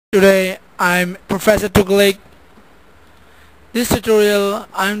Today I'm Professor Tuklik. This tutorial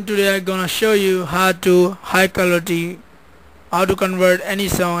I'm gonna show you how to how to convert any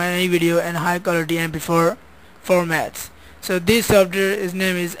song and any video in high quality MP4 formats. So this software is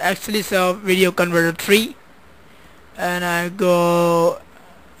name is xilisoft Video Converter 3, and I go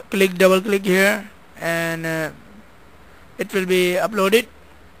double click here, and it will be uploaded.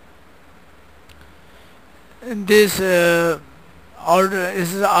 And this is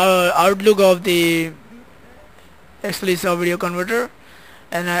our outlook of the xilisoft video converter,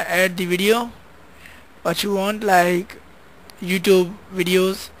 and I add the video what you want, like YouTube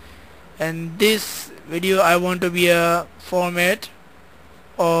videos, and this video I want to be a format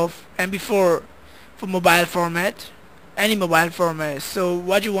of MP4 for mobile format, any mobile format. So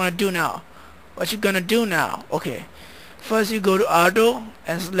what you want to do now, okay, first you go to auto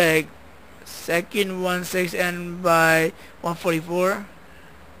and select second 16 and by 144.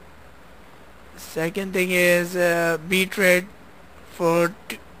 Second thing is bitrate for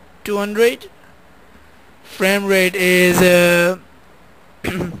 200. Frame rate is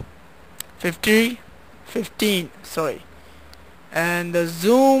 15, sorry, and the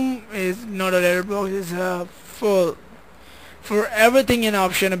zoom is not a letterbox, it's a full. For everything an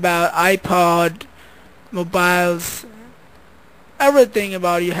option about iPod, mobiles, everything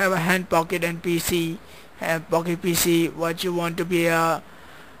about you have a hand pocket and PC, have pocket PC, what you want to be a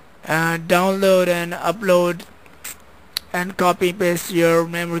download and upload and copy paste your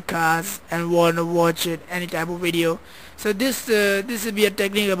memory cards and want to watch it any type of video. So this will be a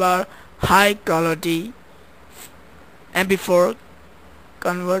technique about high quality MP4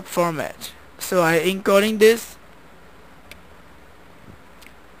 convert format. So I encoding this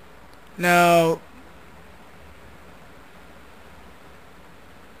now.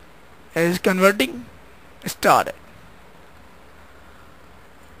 It is converting. Started.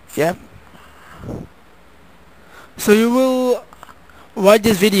 Yep. So you will watch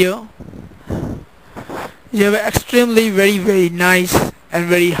this video. You have an extremely very nice and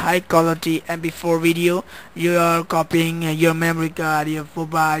very high quality MP4 video. You are copying your memory card, your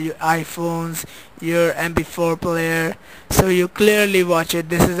mobile, your iPhones, your MP4 player. So you clearly watch it.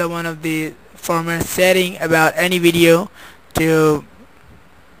 This is one of the format setting about any video to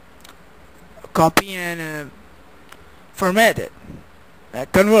copy and format it,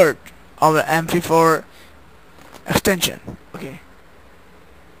 convert our MP4 extension. Okay.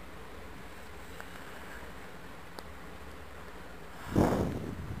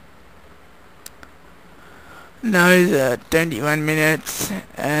 Now is 21 minutes,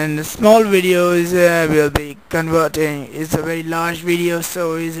 and the small videos will be converting. It's a very large video,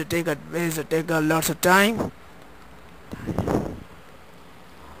 so it will take a lots of time.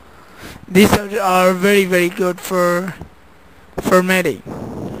 These are very good for formatting,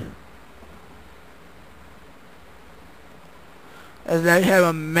 as I have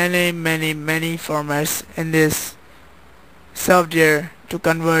a many formats in this software to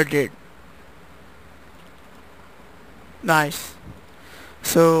convert it. Nice.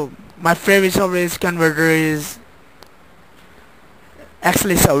 So my favorite software converter is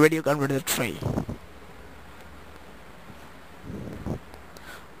xilisoft Video Converter 3.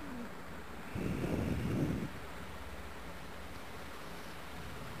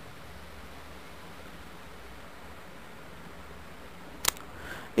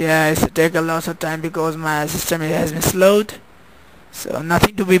 Yeah, it's take a lot of time because my system has been slowed. So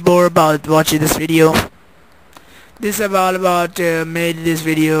nothing to be bored about watching this video. This is about made this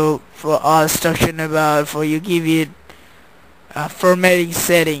video for all instruction about for you give it formatting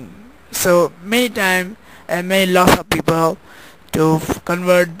setting. So many time and many lots of people to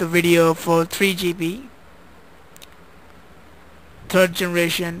convert the video for 3GP, third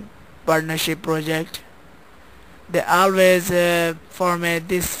generation partnership project. They always convert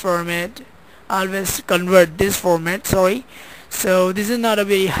this format, sorry. So this is not a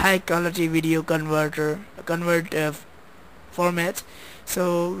very high quality video format.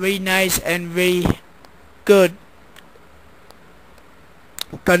 So very nice and very good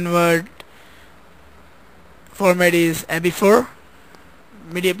convert format is MP4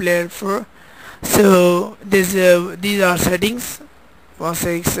 media player 4. So these are settings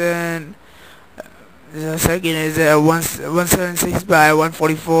 16, and the second is 176 by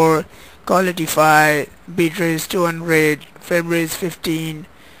 144, quality 5, bitrate is 200, frame rate is 15,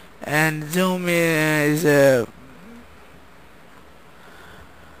 and zoom is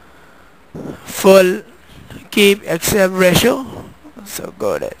full, keep accept ratio. So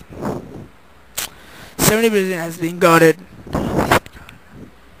got it. 70% has been got it.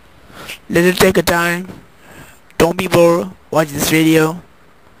 Let it take a time. Don't be bored. Watch this video.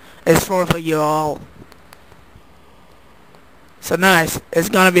 It's for you all. So nice. It's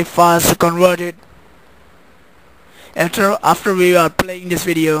gonna be fast to convert it. After we are playing this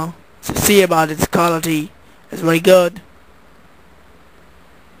video, so see about its quality. It's very good.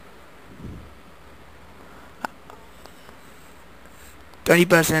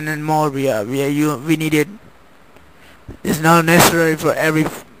 %, and more we need it. It's not necessary for every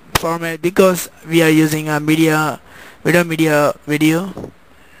format because we are using a video,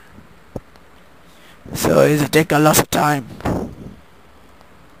 so it'll take a lot of time.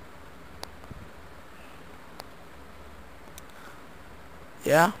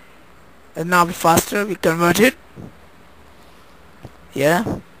 Yeah, and now be faster. We convert it.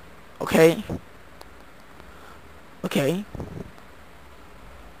 Yeah. Okay. Okay.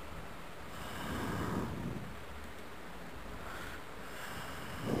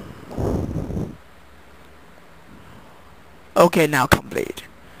 Okay, now complete.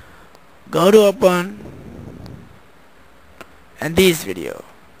 Go to open and this video,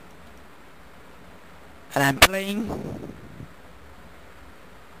 and I'm playing,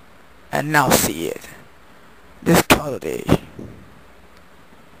 and now see it. This quality.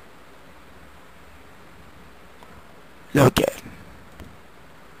 Look at.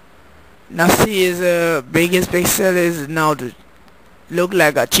 Now see is biggest pixel is now to look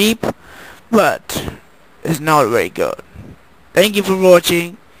like a cheap, but it's not very good. Thank you for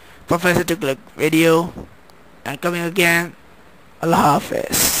watching Professor Tukluk video, and coming again. Allah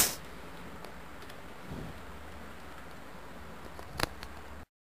Hafiz.